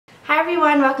Hi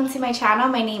everyone, welcome to my channel.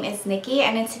 My name is Nikki,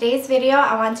 and in today's video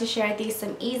I want to share with you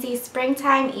some easy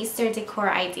springtime Easter decor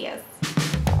ideas.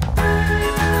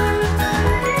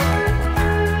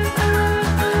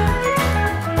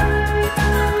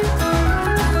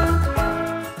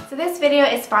 So this video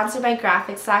is sponsored by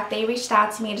Graphic. They reached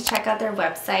out to me to check out their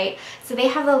website. So they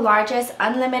have the largest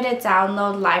unlimited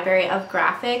download library of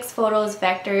graphics, photos,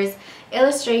 vectors,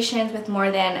 illustrations with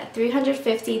more than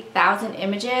 350,000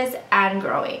 images and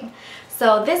growing.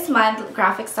 So this month,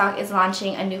 Graphic is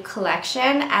launching a new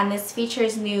collection, and this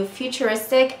features new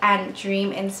futuristic and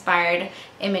dream-inspired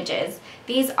images.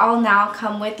 These all now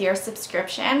come with your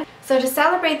subscription. So to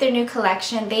celebrate their new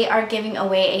collection, they are giving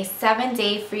away a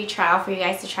 7-day free trial for you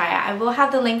guys to try out. I will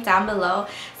have the link down below,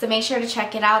 so make sure to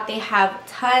check it out. They have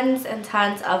tons and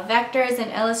tons of vectors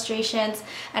and illustrations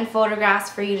and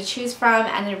photographs for you to choose from,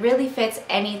 and it really fits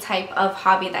any type of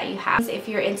hobby that you have. If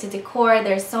you're into decor,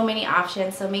 there's so many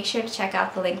options, so make sure to check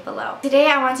out the link below. Today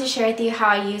I want to share with you how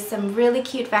I use some really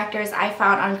cute vectors I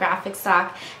found on Graphic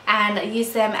and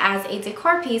use them as a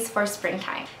decor piece for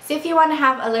springtime. So if you want to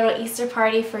have a little Easter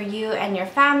party for you and your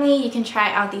family, you can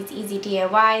try out these easy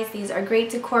DIYs. These are great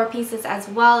decor pieces as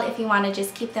well if you want to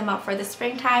just keep them up for the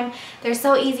springtime. They're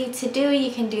so easy to do,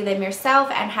 you can do them yourself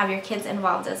and have your kids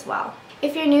involved as well.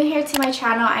 If you're new here to my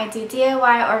channel, I do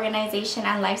DIY, organization,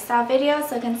 and lifestyle videos,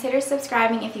 so consider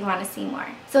subscribing if you want to see more.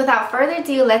 So without further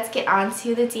ado, let's get on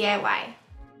to the DIY.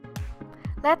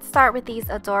 Let's start with these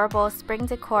adorable spring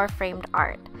decor framed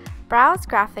art. Browse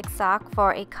Graphic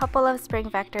for a couple of spring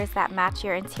vectors that match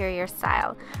your interior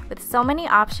style. With so many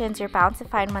options, you're bound to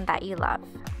find one that you love.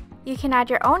 You can add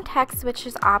your own text, which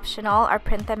is optional, or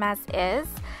print them as is.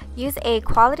 Use a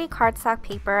quality cardstock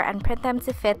paper and print them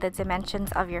to fit the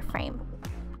dimensions of your frame.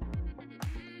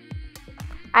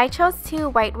 I chose 2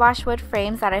 whitewash wood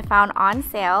frames that I found on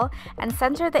sale and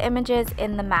center the images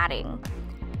in the matting.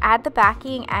 Add the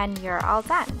backing and you're all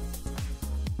done.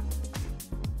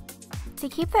 To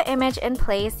keep the image in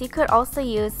place, you could also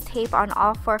use tape on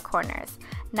all 4 corners.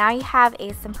 Now you have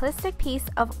a simplistic piece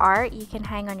of art you can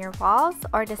hang on your walls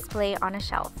or display on a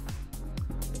shelf.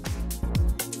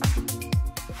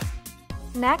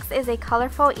 Next is a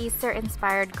colorful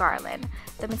Easter-inspired garland.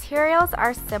 The materials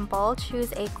are simple.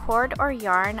 Choose a cord or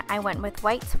yarn. I went with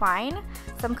white twine,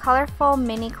 some colorful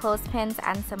mini clothespins,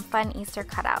 and some fun Easter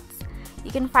cutouts.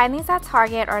 You can find these at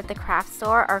Target or at the craft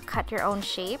store, or cut your own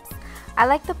shapes. I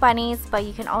like the bunnies, but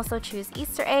you can also choose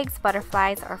Easter eggs,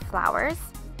 butterflies, or flowers.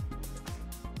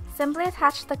 Simply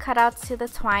attach the cutouts to the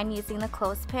twine using the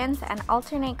clothespins and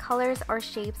alternate colors or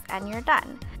shapes, and you're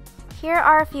done. Here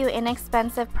are a few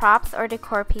inexpensive props or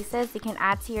decor pieces you can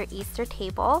add to your Easter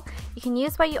table. You can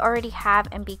use what you already have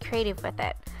and be creative with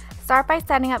it. Start by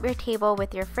setting up your table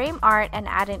with your frame art and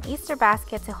add an Easter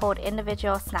basket to hold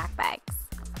individual snack bags.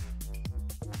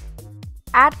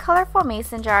 Add colorful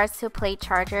mason jars to a plate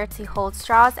charger to hold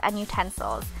straws and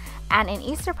utensils. And an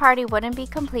Easter party wouldn't be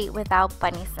complete without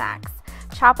bunny snacks.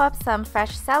 Chop up some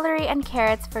fresh celery and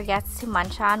carrots for guests to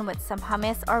munch on with some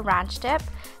hummus or ranch dip.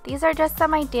 These are just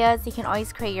some ideas. You can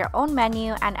always create your own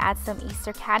menu and add some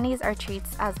Easter candies or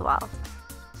treats as well.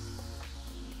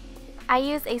 I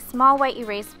used a small white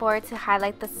erase board to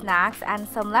highlight the snacks and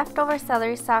some leftover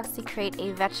celery stalks to create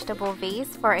a vegetable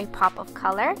vase for a pop of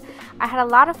color. I had a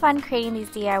lot of fun creating these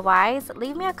DIYs.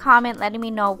 Leave me a comment letting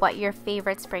me know what your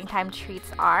favorite springtime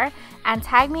treats are, and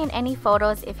tag me in any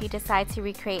photos if you decide to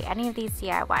recreate any of these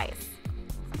DIYs.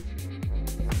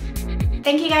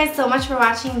 Thank you guys so much for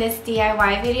watching this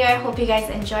DIY video. I hope you guys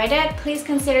enjoyed it. Please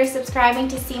consider subscribing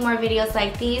to see more videos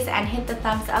like these, and hit the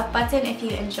thumbs up button if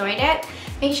you enjoyed it.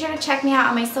 Make sure to check me out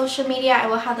on my social media. I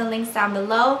will have the links down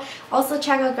below. Also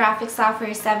check out Graphic for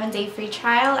your 7-day free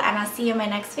trial, and I'll see you in my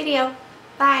next video.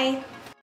 Bye!